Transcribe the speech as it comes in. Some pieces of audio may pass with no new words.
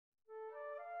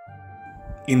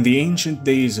In the ancient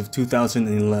days of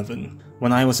 2011,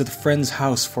 when I was at a friend's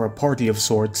house for a party of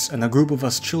sorts and a group of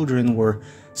us children were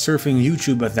surfing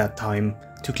YouTube at that time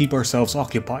to keep ourselves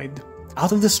occupied,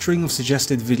 out of the string of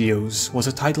suggested videos was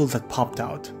a title that popped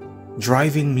out,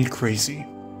 Driving Me Crazy,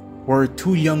 where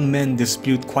two young men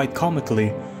dispute quite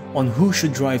comically on who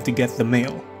should drive to get the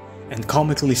mail, and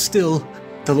comically still,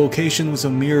 the location was a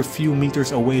mere few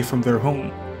meters away from their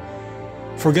home.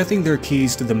 Forgetting their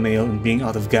keys to the mail and being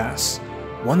out of gas,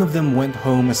 one of them went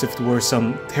home as if it were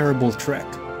some terrible trek,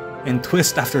 and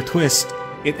twist after twist,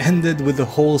 it ended with the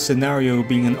whole scenario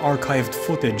being an archived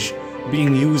footage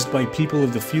being used by people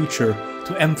of the future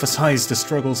to emphasize the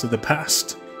struggles of the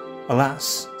past.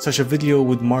 Alas, such a video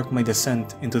would mark my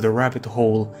descent into the rabbit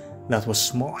hole that was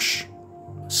Smosh.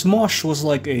 Smosh was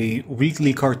like a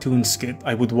weekly cartoon skit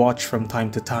I would watch from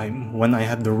time to time when I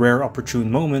had the rare opportune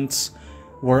moments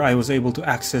where I was able to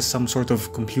access some sort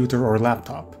of computer or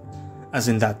laptop. As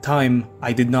in that time,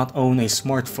 I did not own a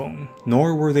smartphone,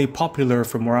 nor were they popular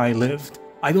from where I lived.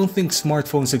 I don't think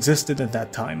smartphones existed at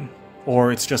that time,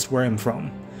 or it's just where I'm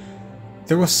from.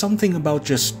 There was something about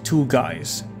just two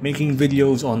guys making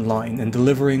videos online and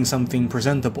delivering something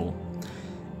presentable.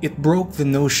 It broke the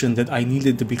notion that I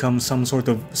needed to become some sort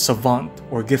of savant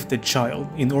or gifted child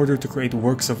in order to create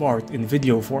works of art in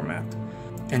video format.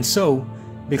 And so,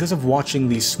 because of watching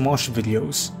these Smosh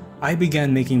videos, I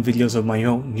began making videos of my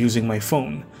own using my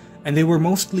phone, and they were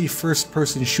mostly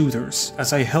first-person shooters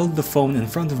as I held the phone in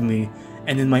front of me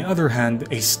and in my other hand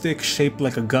a stick shaped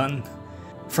like a gun.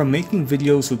 From making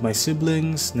videos with my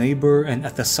siblings, neighbor, and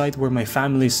at the site where my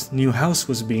family's new house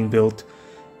was being built,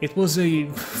 it was a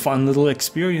fun little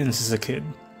experience as a kid.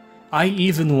 I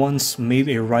even once made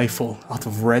a rifle out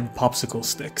of red popsicle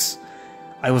sticks.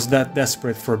 I was that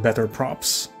desperate for better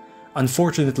props.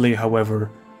 Unfortunately, however,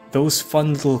 those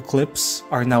fun little clips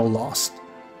are now lost,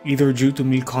 either due to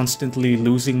me constantly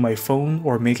losing my phone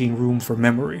or making room for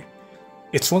memory.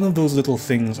 It's one of those little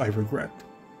things I regret.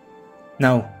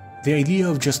 Now, the idea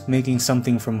of just making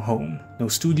something from home, no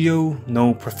studio,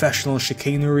 no professional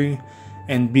chicanery,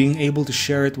 and being able to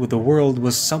share it with the world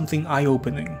was something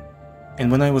eye-opening. And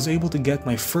when I was able to get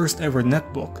my first ever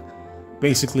netbook,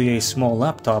 basically a small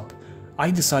laptop,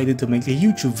 I decided to make a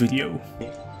YouTube video.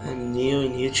 I'm new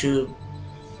in YouTube,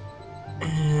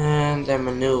 and I'm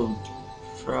a noob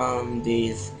from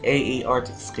these AE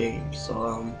Artix games,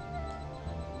 so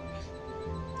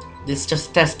this is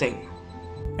just testing.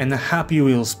 And a Happy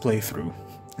Wheels playthrough.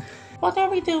 What are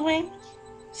we doing?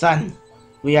 Son,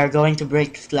 we are going to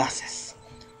break glasses.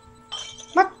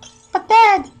 But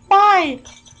Dad, why?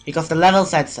 Because the level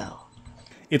said so.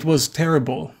 It was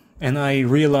terrible, and I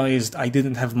realized I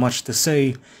didn't have much to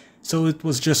say, so it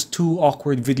was just two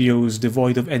awkward videos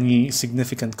devoid of any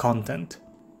significant content.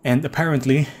 And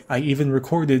apparently, I even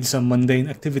recorded some mundane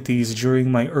activities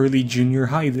during my early junior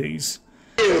high days.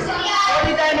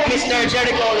 Mr.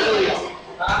 Jericho,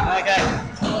 okay.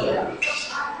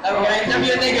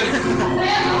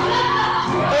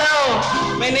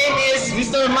 Hello, my name is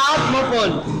Mr. Mount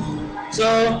Mopon.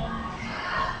 So,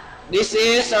 this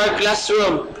is our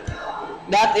classroom.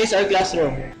 That is our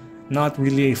classroom. Not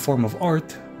really a form of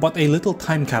art, but a little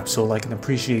time capsule I can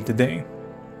appreciate today.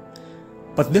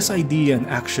 But this idea and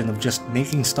action of just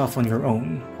making stuff on your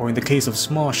own, or in the case of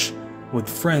Smosh, with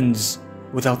friends,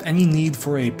 without any need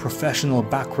for a professional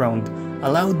background,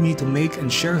 allowed me to make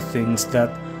and share things that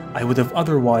I would have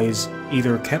otherwise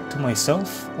either kept to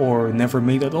myself or never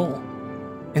made at all.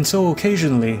 And so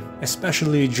occasionally,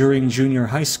 especially during junior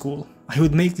high school, I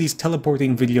would make these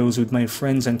teleporting videos with my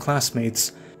friends and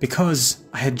classmates because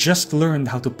I had just learned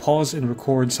how to pause and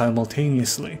record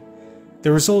simultaneously.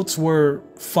 The results were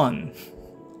fun.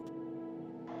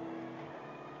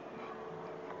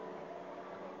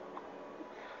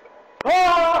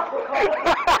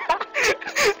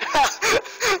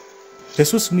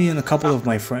 This was me and a couple of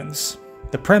my friends.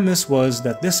 The premise was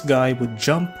that this guy would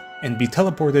jump and be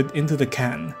teleported into the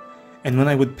can, and when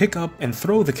I would pick up and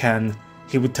throw the can,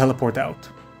 he would teleport out.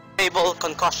 Table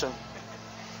concussion.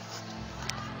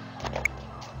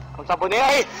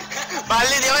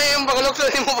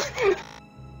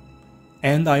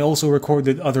 And I also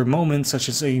recorded other moments such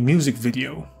as a music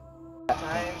video.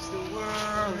 Sometimes the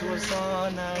world was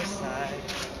on our side,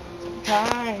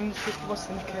 sometimes it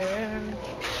wasn't care.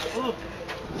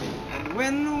 And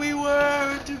when we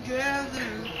were together,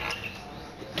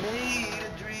 it made a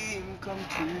dream come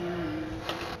true.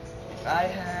 If I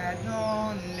had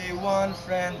only one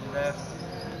friend left,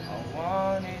 I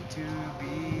wanted to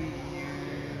be you.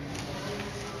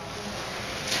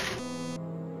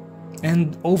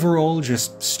 And overall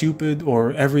just stupid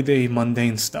or everyday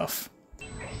mundane stuff.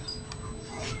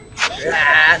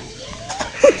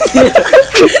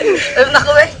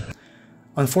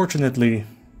 Unfortunately,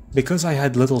 because I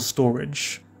had little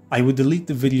storage, I would delete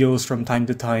the videos from time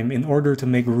to time in order to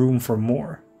make room for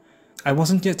more. I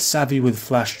wasn't yet savvy with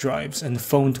flash drives and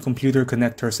phone-to-computer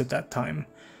connectors at that time.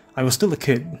 I was still a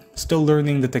kid, still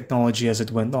learning the technology as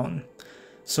it went on.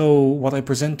 So what I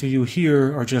present to you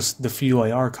here are just the few I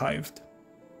archived.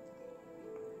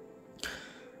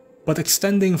 But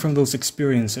extending from those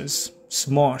experiences,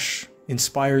 Smosh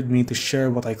inspired me to share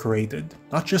what I created,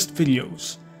 not just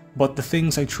videos, but the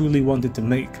things I truly wanted to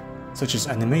make, such as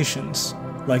animations,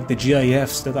 like the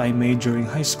GIFs that I made during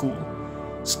high school,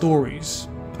 stories,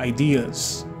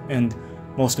 ideas, and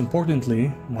most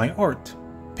importantly, my art,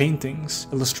 paintings,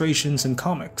 illustrations, and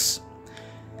comics.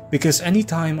 Because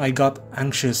anytime I got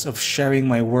anxious of sharing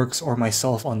my works or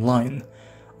myself online,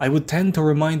 I would tend to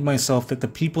remind myself that the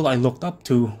people I looked up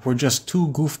to were just two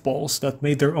goofballs that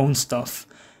made their own stuff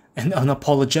and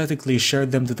unapologetically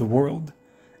shared them to the world,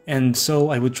 and so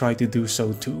I would try to do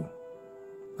so too.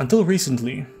 Until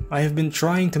recently, I have been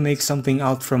trying to make something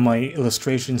out from my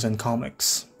illustrations and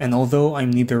comics, and although I'm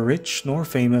neither rich nor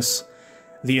famous,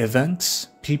 the events,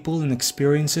 people, and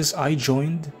experiences I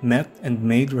joined, met, and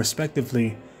made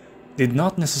respectively did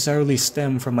not necessarily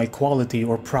stem from my quality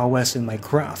or prowess in my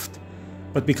craft,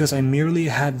 but because I merely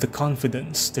had the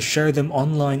confidence to share them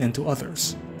online and to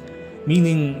others.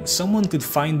 Meaning, someone could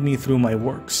find me through my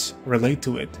works, relate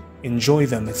to it, enjoy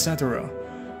them, etc.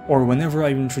 Or whenever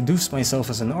I introduce myself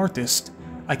as an artist,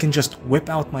 I can just whip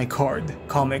out my card,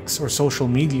 comics, or social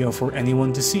media for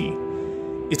anyone to see.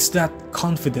 It's that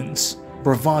confidence,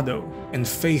 bravado, and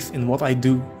faith in what I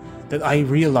do that I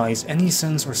realize any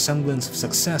sense or semblance of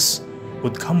success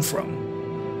would come from.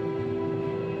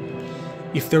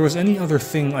 If there was any other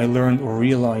thing I learned or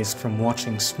realized from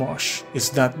watching Smosh, is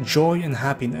that joy and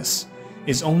happiness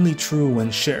is only true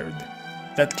when shared.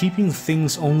 That keeping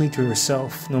things only to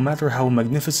yourself, no matter how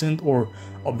magnificent or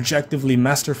objectively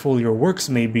masterful your works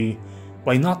may be,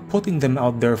 by not putting them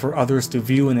out there for others to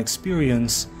view and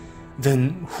experience,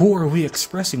 then who are we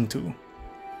expressing to?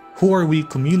 Who are we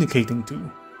communicating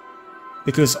to?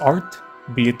 Because art,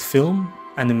 be it film,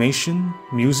 animation,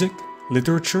 music,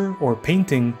 literature, or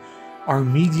painting, are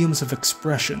mediums of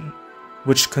expression,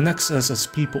 which connects us as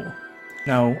people.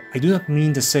 Now, I do not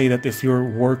mean to say that if your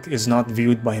work is not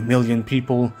viewed by 1 million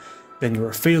people, then you're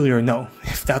a failure. No,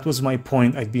 if that was my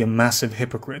point, I'd be a massive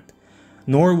hypocrite.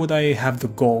 Nor would I have the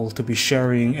goal to be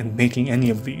sharing and making any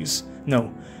of these.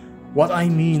 No, what I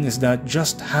mean is that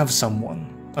just have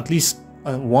someone, at least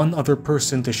one other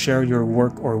person to share your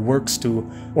work or works to,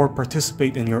 or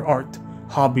participate in your art,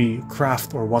 hobby,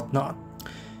 craft, or whatnot.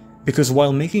 Because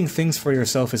while making things for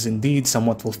yourself is indeed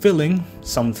somewhat fulfilling,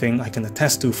 something I can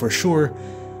attest to for sure,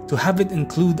 to have it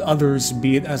include others,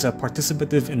 be it as a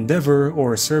participative endeavor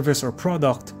or service or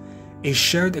product, a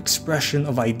shared expression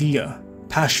of idea,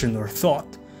 passion, or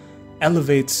thought,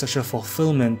 elevates such a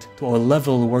fulfillment to a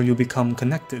level where you become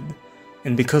connected.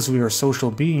 And because we are social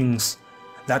beings,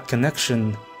 that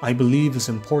connection, I believe, is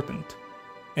important,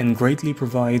 and greatly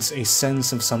provides a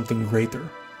sense of something greater.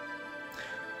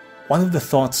 One of the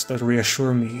thoughts that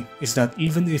reassure me is that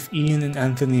even if Ian and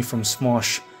Anthony from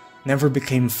Smosh never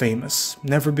became famous,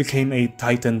 never became a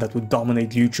titan that would dominate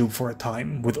YouTube for a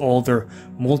time with all their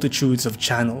multitudes of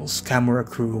channels, camera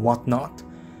crew, whatnot,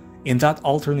 in that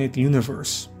alternate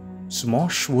universe,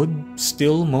 Smosh would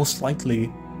still most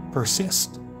likely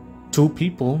persist. Two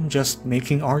people just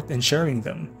making art and sharing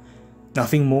them.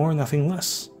 Nothing more, nothing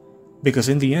less. Because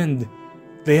in the end,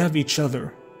 they have each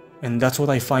other. And that's what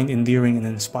I find endearing and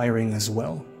inspiring as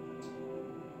well.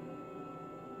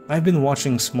 I've been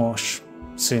watching Smosh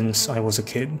since I was a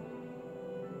kid.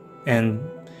 And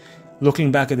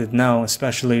looking back at it now,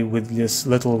 especially with this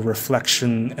little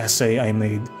reflection essay I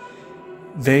made,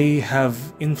 they have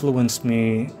influenced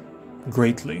me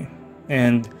greatly.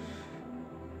 And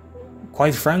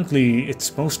quite frankly,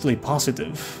 it's mostly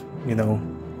positive, you know?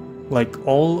 Like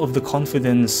all of the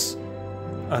confidence,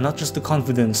 not just the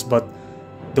confidence, but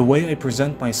the way I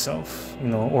present myself, you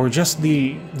know, or just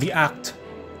the act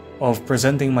of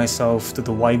presenting myself to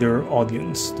the wider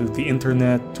audience, to the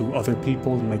internet, to other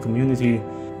people in my community,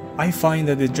 I find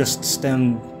that it just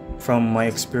stemmed from my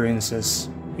experiences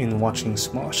in watching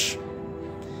Smosh.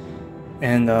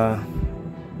 And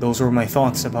those were my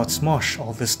thoughts about Smosh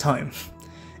all this time.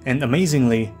 And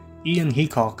amazingly, Ian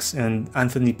Hecox and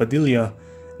Anthony Padilla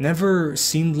never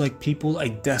seemed like people I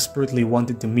desperately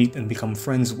wanted to meet and become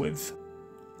friends with.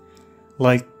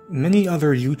 Like many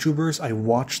other YouTubers I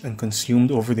watched and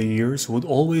consumed over the years would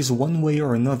always one way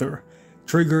or another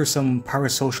trigger some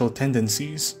parasocial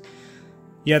tendencies.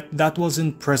 Yet that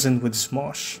wasn't present with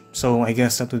Smosh, so I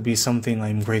guess that would be something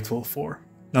I'm grateful for.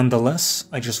 Nonetheless,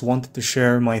 I just wanted to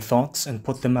share my thoughts and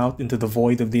put them out into the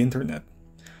void of the internet.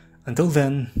 Until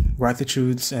then,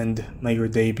 gratitudes and may your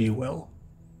day be well.